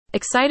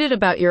Excited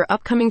about your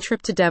upcoming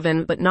trip to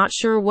Devon but not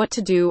sure what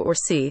to do or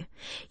see?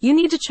 You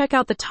need to check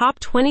out the top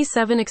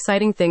 27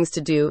 exciting things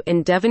to do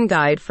in Devon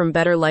Guide from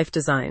Better Life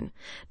Design.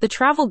 The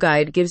travel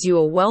guide gives you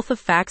a wealth of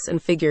facts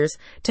and figures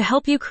to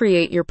help you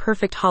create your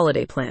perfect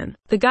holiday plan.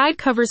 The guide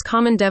covers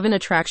common Devon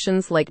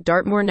attractions like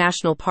Dartmoor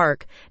National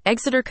Park,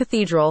 Exeter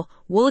Cathedral,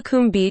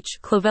 Woolacombe Beach,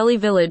 Clovelly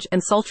Village,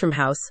 and Saltram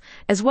House,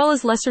 as well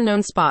as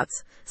lesser-known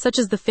spots, such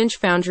as the Finch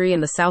Foundry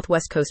and the South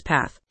West Coast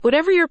Path.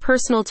 Whatever your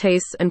personal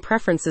tastes and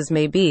preferences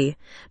may be,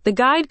 the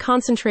guide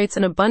concentrates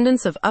an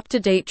abundance of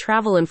up-to-date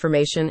travel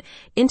information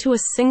into a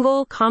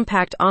single,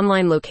 compact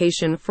online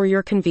location for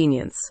your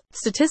convenience.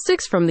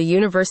 Statistics from the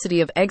University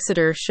of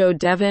Exeter show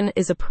Devon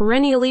is a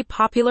perennially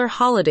popular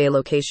holiday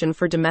location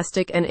for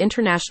domestic and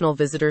international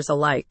visitors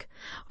alike,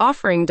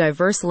 offering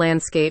diverse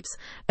landscapes,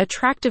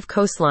 attractive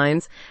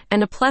coastlines,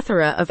 and a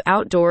plethora of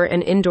outdoor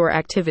and indoor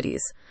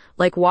activities,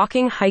 like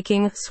walking,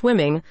 hiking,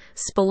 swimming,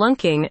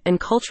 spelunking, and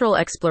cultural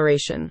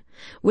exploration.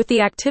 With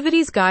the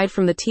activities guide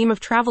from the team of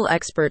travel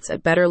experts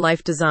at Better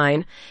Life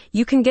Design,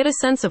 you can get a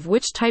sense of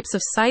which types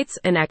of sites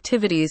and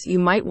activities you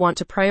might want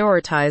to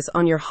prioritize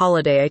on your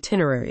holiday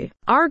itinerary.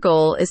 Our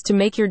goal is to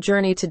make your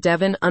journey to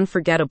Devon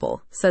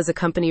unforgettable, says a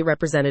company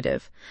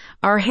representative.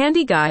 Our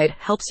handy guide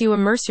helps you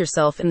immerse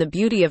yourself in the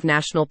beauty of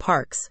national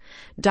parks,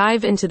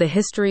 dive into the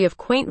history of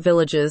quaint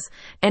villages,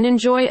 and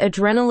enjoy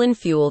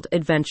adrenaline-fueled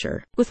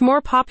adventure. With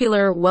more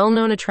popular,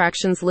 well-known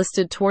attractions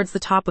listed towards the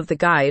top of the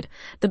guide,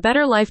 the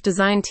Better Life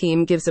Design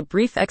team gives a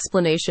brief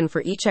explanation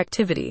for each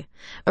activity,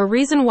 a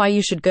reason why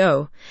you should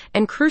go,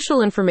 and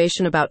crucial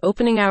information about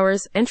opening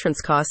hours,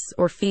 entrance costs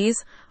or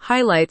fees,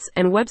 highlights,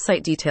 and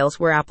website details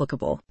where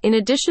applicable. In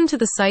addition to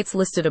the sites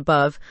listed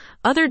above,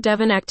 other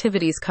Devon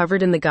activities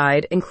covered in the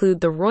guide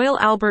include the Royal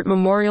Albert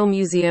Memorial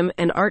Museum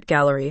and Art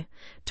Gallery,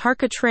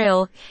 Tarka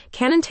Trail,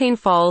 Canontain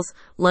Falls,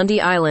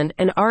 Lundy Island,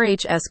 and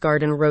RHS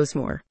Garden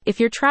Rosemoor. If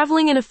you're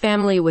traveling in a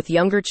family with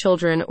younger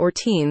children or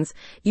teens,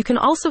 you can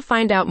also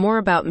find out more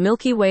about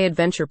Milky Way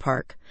Adventure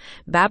Park,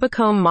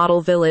 Babbacombe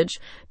Model Village,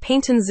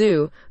 Paynton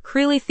Zoo,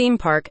 Creeley Theme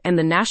Park, and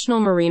the National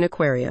Marine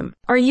Aquarium.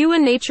 Are you a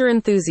nature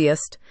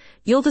enthusiast?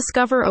 You'll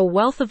discover a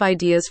wealth of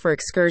ideas for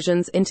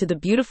excursions into the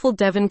beautiful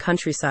Devon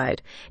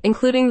countryside,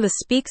 including the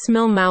Speaks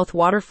Mill Mouth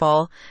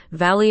Waterfall,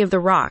 Valley of the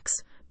Rocks,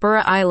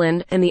 Burra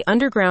Island, and the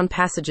underground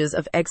passages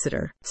of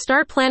Exeter.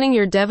 Start planning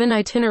your Devon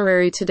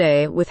itinerary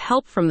today with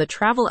help from the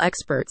travel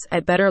experts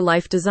at Better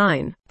Life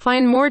Design.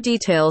 Find more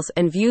details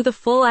and view the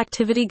full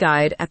activity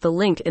guide at the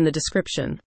link in the description.